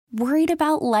Worried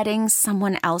about letting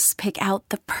someone else pick out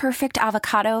the perfect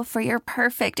avocado for your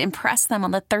perfect impress them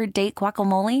on the third date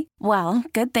guacamole? Well,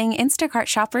 good thing Instacart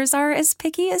shoppers are as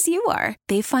picky as you are.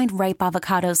 They find ripe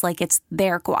avocados like it's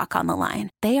their guac on the line.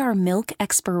 They are milk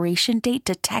expiration date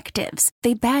detectives.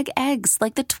 They bag eggs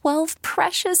like the 12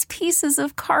 precious pieces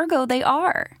of cargo they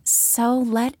are. So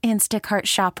let Instacart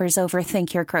shoppers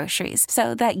overthink your groceries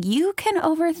so that you can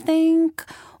overthink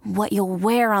what you'll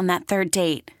wear on that third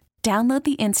date. Download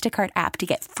the Instacart app to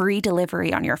get free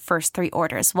delivery on your first 3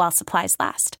 orders while supplies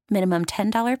last. Minimum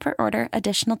 $10 per order.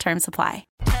 Additional terms apply.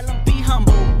 Be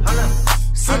humble.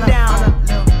 Sit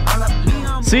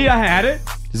down. See, I had it.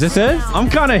 Is this it? I'm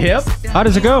kind of hip. How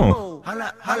does it go?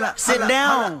 Sit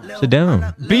down. Sit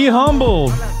down. Be humble.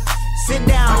 Sit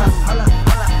down.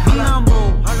 Be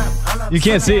humble. You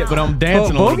can't see it, but I'm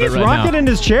dancing a little bit Bogey's right rocking now. in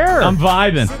his chair. I'm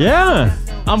vibing. Yeah.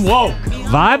 I'm woke.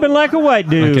 Vibing like a white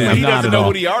dude. Okay, I'm He not doesn't at know all.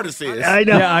 who the artist is. I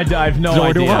know. Yeah, I have no Nor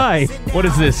idea. do I. What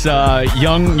is this?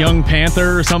 Young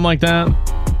Panther or something like that?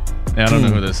 Yeah, I don't know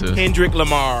who this is. Kendrick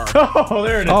Lamar. Oh,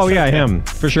 there it is. Oh, yeah, him.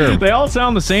 For sure. They all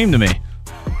sound the same to me.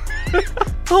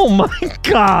 Oh, my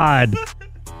God.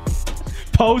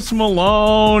 Post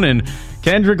Malone and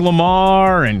Kendrick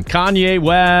Lamar and Kanye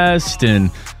West and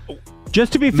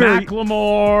Just to be fair,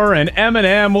 Macklemore and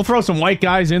Eminem. We'll throw some white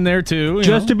guys in there, too.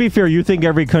 to be fair, you think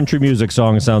every country music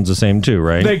song sounds the same, too,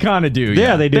 right? They kind of do.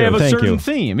 Yeah, they do. They have a Thank certain you.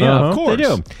 theme. Yeah, of course. They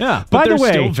do. Yeah. By But the they're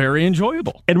way, still very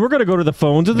enjoyable. and we're going to go to the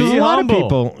phones, and there's Be a lot humble.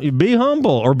 of people. Be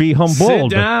humble or be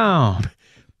humbled. Sit down.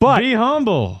 But Be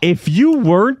humble. if you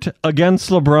weren't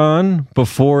against LeBron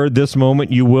before this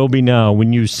moment, you will be now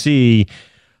when you see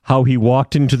how he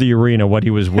walked into the arena, what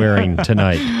he was wearing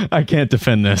tonight. I can't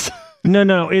defend this.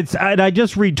 No. I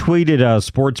just retweeted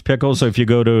Sports Pickle. So if you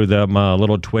go to the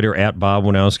little Twitter at Bob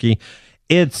Winowski,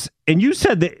 and you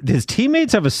said that his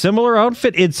teammates have a similar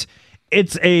outfit. It's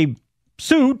a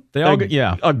suit. They all get-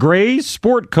 yeah. A gray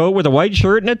sport coat with a white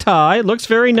shirt and a tie. It looks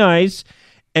very nice,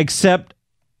 except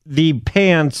the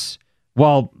pants,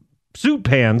 suit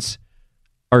pants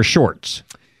are shorts.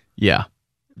 Yeah.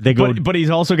 They go. But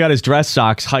he's also got his dress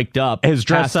socks hiked up. His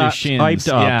dress past socks shins. hiked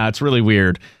up. Yeah, it's really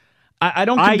weird. I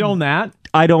don't condone that.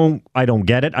 I don't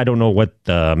get it. I don't know what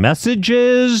the message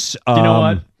is. You know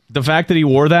what? The fact that he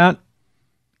wore that,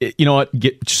 you know what?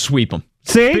 Sweep him.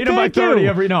 See, Beat him by thank 30 you.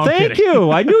 every- no, I'm Thank kidding.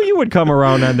 you. I knew you would come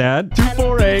around on that.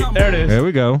 248. There it is. There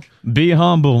we go. Be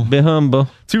humble. Be humble.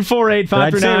 248 Did I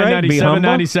say it 539 right? Be humble?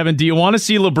 9797. Do you want to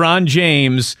see LeBron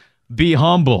James be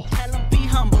humble? Be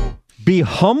humble. Be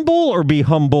humble or be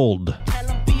humbled?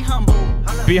 Be humble.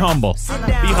 Be humble. Sit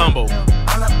down. Be humble.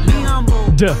 Be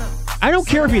humble. Duh. I don't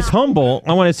care if he's humble.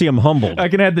 I want to see him humbled. I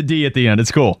can add the D at the end.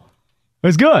 It's cool.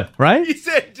 It's good, right? He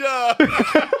said,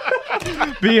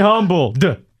 Be humble.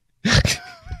 Duh.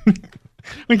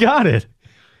 We got it.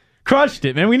 Crushed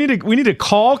it, man. We need to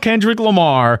call Kendrick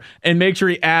Lamar and make sure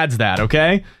he adds that,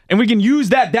 okay? And we can use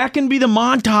that. That can be the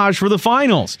montage for the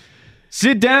finals.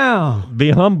 Sit down.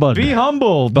 Be humbled. Be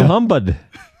humbled. Be humbled.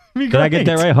 Did I get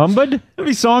that right? Humbled? That'd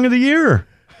be song of the year.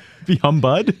 Be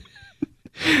humbud.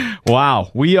 Wow,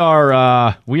 we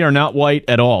are not white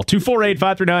at all.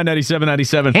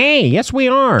 248-539-9797. Hey, yes, we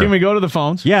are. Can we go to the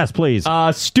phones? Yes, please.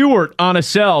 Stuart on a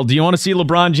cell. Do you want to see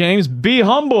LeBron James be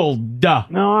humbled? Duh.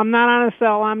 No, I'm not on a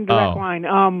cell. I'm direct Oh. line.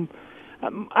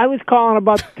 I was calling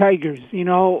about the Tigers. You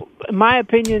know, in my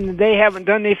opinion, they haven't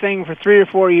done anything for 3 or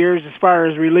 4 years as far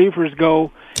as relievers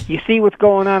go. You see what's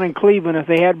going on in Cleveland. If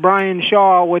they had Brian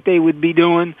Shaw, what they would be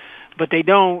doing, but they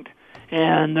don't,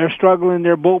 and they're struggling.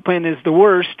 Their bullpen is the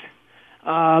worst.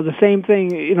 The same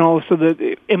thing, you know. So,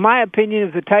 in my opinion,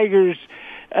 if the Tigers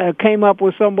came up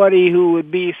with somebody who would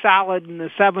be solid in the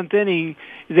 7th inning,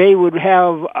 they would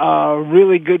have a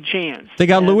really good chance. They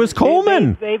got Lewis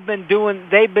Coleman. They've been doing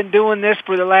this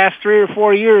for the last 3 or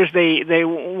 4 years. They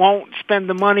won't spend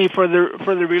the money for the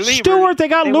relievers. Stuart, they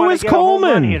got They wanna Lewis get a home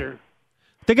run Coleman. hitter.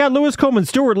 They got Lewis Coleman.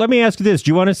 Stuart, let me ask you this.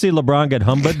 Do you want to see LeBron get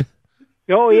humbled?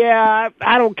 Oh yeah,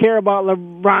 I don't care about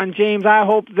LeBron James. I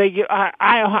hope they get.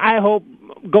 I hope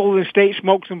Golden State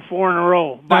smokes them 4 in a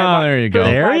row. Oh, there you go.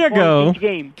 There you go. Each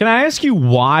game. Can I ask you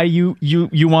why you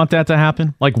want that to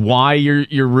happen? Like why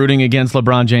you're rooting against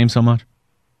LeBron James so much?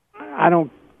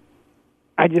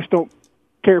 I just don't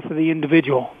care for the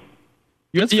individual.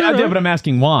 That's Yeah, fair but I'm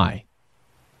asking why.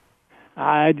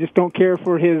 I just don't care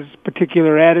for his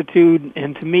particular attitude,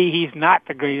 and to me, he's not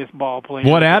the greatest ball player.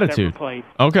 What that's attitude? Ever played.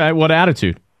 Okay, what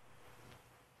attitude?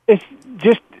 It's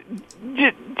just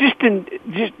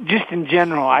in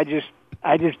general. I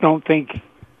just don't think.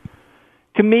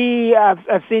 To me,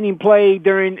 I've seen him play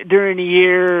during the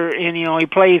year, and he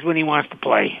plays when he wants to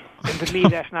play. And to me,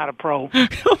 that's not a pro.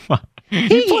 Come on.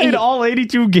 He played all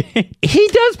 82 games. He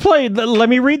does play. Let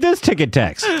me read this ticket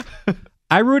text.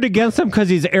 I root against him because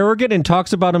he's arrogant and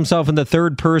talks about himself in the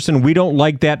third person. We don't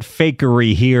like that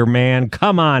fakery here, man.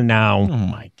 Come on now. Oh,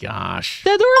 my gosh.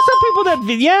 There are some people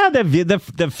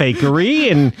the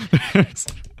fakery. And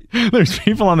There's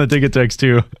people on the ticket text,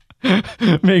 too,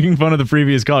 making fun of the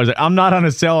previous callers. Like, I'm not on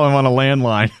a cell. I'm on a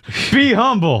landline. Be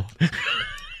humble.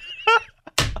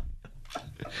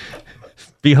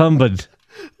 be humbled.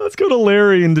 Let's go to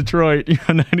Larry in Detroit. You're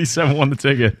on 97 won the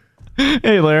ticket.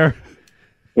 Hey, Larry.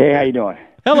 Hey, how you doing?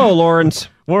 Hello, Lawrence.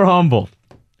 We're humbled.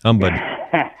 Humbled.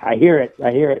 I hear it.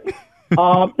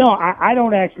 No, I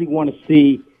don't actually want to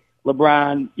see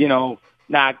LeBron,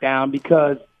 knocked down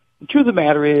because the truth of the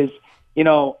matter is,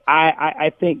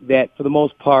 I think that for the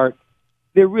most part,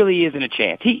 there really isn't a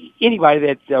chance. Anybody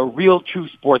that's a real, true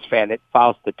sports fan that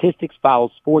follows statistics,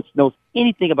 follows sports, knows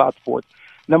anything about sports,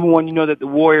 number one, you know that the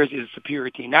Warriors is a superior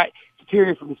team. Not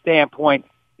superior from the standpoint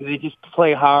that they just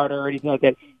play hard or anything like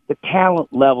that. The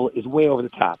talent level is way over the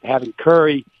top. Having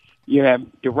Curry, you have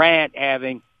Durant,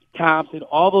 having Thompson,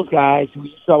 all those guys who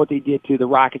you saw what they did to the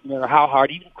Rockets, no matter how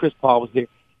hard, even Chris Paul was there.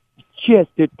 Just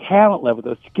their talent level,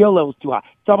 their skill level is too high.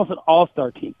 It's almost an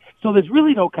all-star team. So there's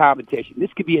really no competition.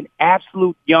 This could be an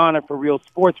absolute yawner for real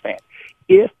sports fans.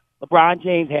 If LeBron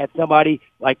James had somebody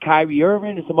like Kyrie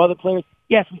Irving and some other players,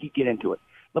 yes, we could get into it.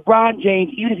 LeBron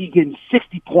James, even if he gets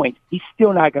 60 points, he's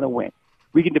still not going to win.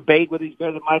 We can debate whether he's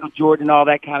better than Michael Jordan and all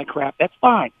that kind of crap. That's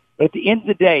fine. But at the end of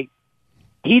the day,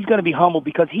 he's going to be humble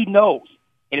because he knows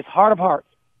in his heart of hearts,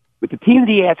 with the team that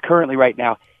he has currently right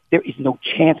now, there is no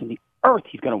chance on the earth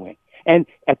he's going to win. And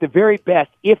at the very best,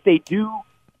 if they do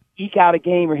eke out a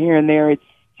game or here and there, it's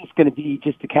just going to be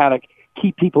just to kind of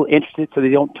keep people interested so they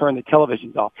don't turn the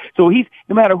televisions off. So he's,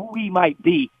 no matter who he might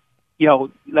be,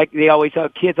 like they always tell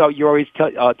kids, you always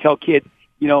tell kids,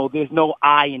 there's no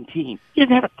I in team. He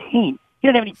doesn't have a team. He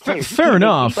doesn't have any players. Fair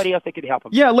enough. Anybody else that could help him.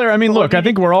 Yeah, Larry, I mean, look, I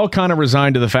think we're all kind of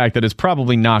resigned to the fact that it's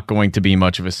probably not going to be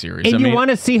much of a series. And you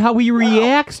want to see how he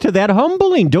reacts to that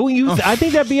humbling, don't you? I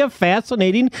think that'd be a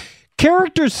fascinating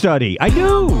character study. I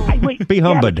do. Be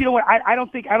humbled. You know what? I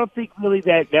don't think really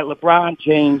that LeBron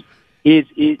James is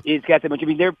got that much. I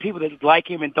mean, there are people that like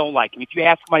him and don't like him. If you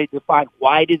ask somebody to define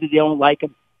why it is that they don't like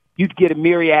him, you'd get a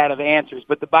myriad of answers.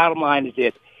 But the bottom line is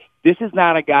this. This is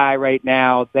not a guy right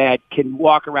now that can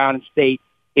walk around and state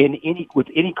with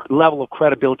any level of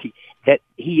credibility that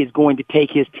he is going to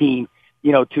take his team,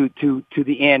 to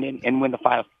the end and win the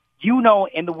finals.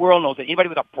 And the world knows that. Anybody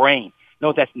with a brain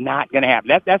knows that's not going to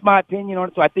happen. That's my opinion on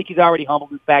it. So I think he's already humbled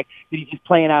the fact that he's just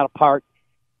playing out a part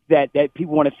that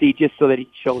people want to see just so that he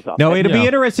shows up. No, it'll be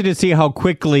interesting to see how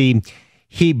quickly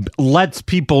he lets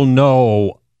people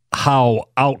know how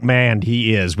outmanned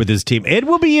he is with his team. It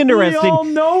will be interesting. We all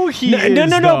know he is,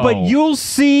 No, but you'll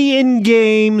see in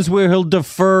games where he'll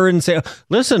defer and say,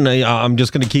 listen, I'm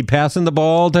just going to keep passing the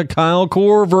ball to Kyle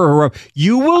Korver.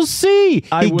 You will see.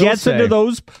 He gets into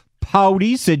those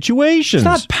pouty situations. It's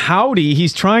not pouty.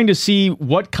 He's trying to see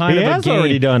what kind of a game. He has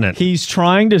already done it. He's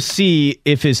trying to see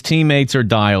if his teammates are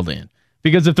dialed in.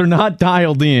 Because if they're not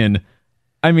dialed in,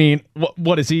 I mean,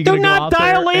 what is he going to go out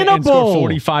there and score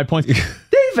 45 points?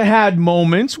 They've had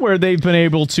moments where they've been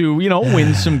able to,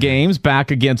 win some games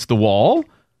back against the wall.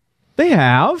 They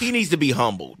have. He needs to be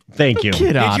humbled. Thank you.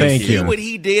 Did you see what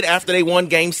he did after they won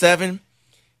Game 7?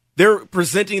 They're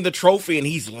presenting the trophy, and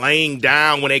he's laying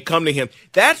down when they come to him.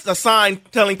 That's a sign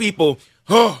telling people,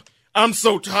 I'm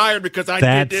so tired because I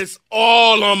did this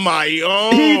all on my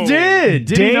own. He did.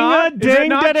 Did he not? Is that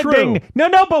not true? No,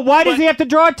 but why does he have to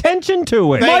draw attention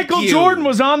to it? Michael Jordan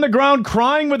was on the ground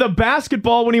crying with a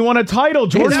basketball when he won a title.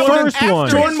 Jordan wasn't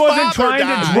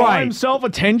trying to draw himself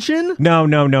attention? No.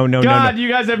 God, you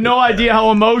guys have no idea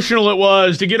how emotional it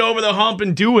was to get over the hump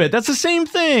and do it. That's the same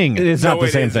thing. It's not the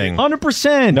same thing.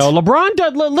 100%. No, LeBron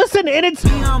does. Listen, and it's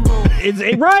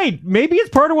right. Maybe it's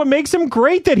part of what makes him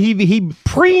great that he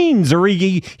preens or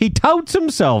he touts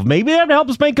himself. Maybe that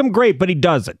helps make him great, but he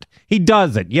does it. He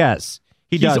does it. Yes,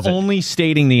 He's only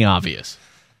stating the obvious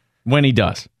when he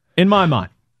does, in my mind.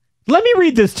 Let me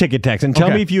read this ticket text and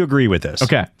tell me if you agree with this.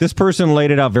 Okay. This person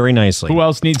laid it out very nicely. Who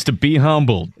else needs to be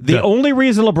humbled? The only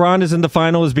reason LeBron is in the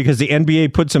final is because the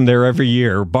NBA puts him there every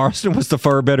year. Boston was the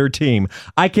far better team.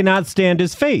 I cannot stand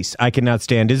his face. I cannot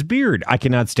stand his beard. I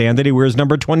cannot stand that he wears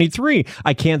number 23.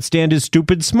 I can't stand his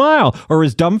stupid smile or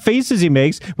his dumb faces he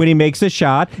makes when he makes a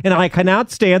shot. And I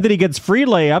cannot stand that he gets free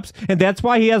layups, and that's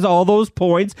why he has all those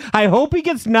points. I hope he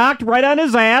gets knocked right on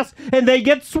his ass and they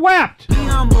get swept.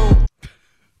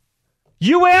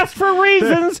 You asked for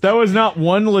reasons. That was not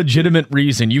one legitimate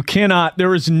reason. You cannot,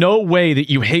 there is no way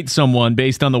that you hate someone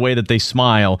based on the way that they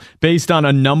smile, based on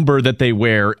a number that they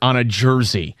wear on a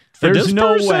jersey. There's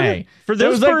no way. For this it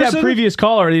was like that previous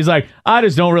caller. He's like, I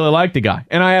just don't really like the guy.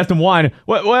 And I asked him why.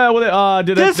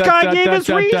 This guy gave us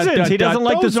reasons. He doesn't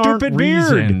like the stupid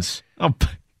beard. Oh.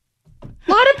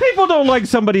 A lot of people don't like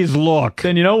somebody's look.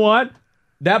 Then you know what?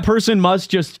 That person must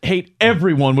just hate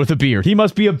everyone with a beard. He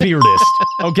must be a beardist.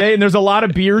 Okay? And there's a lot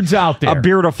of beards out there. A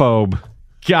beardophobe.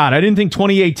 God, I didn't think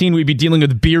 2018 we'd be dealing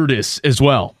with beardists as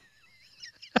well.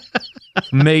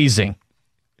 Amazing.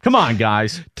 Come on,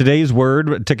 guys. Today's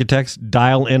word, ticket text,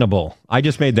 dial-inable. I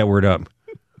just made that word up.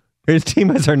 His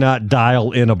teammates are not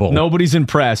dial-inable. Nobody's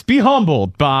impressed. Be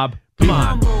humbled, Bob. Come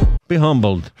on. Be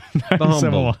humbled. Be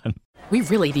humbled. We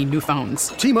really need new phones.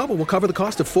 T-Mobile will cover the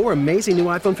cost of 4 amazing new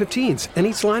iPhone 15s, and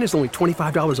each line is only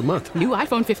 $25 a month. New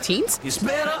iPhone 15s? It's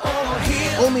better over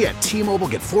here. Only at T-Mobile,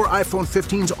 get 4 iPhone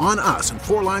 15s on us and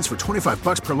 4 lines for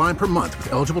 $25 per line per month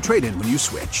with eligible trade-in when you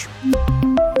switch.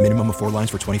 Minimum of 4 lines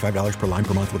for $25 per line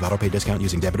per month with autopay discount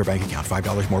using debit or bank account.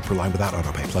 $5 more per line without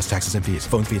autopay, plus taxes and fees.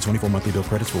 Phone fee at 24 monthly bill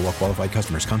credits for well-qualified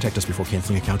customers. Contact us before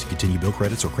canceling account to continue bill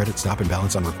credits or credit stop and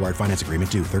balance on required finance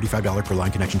agreement due. $35 per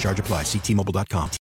line connection charge applies. See T-Mobile.com.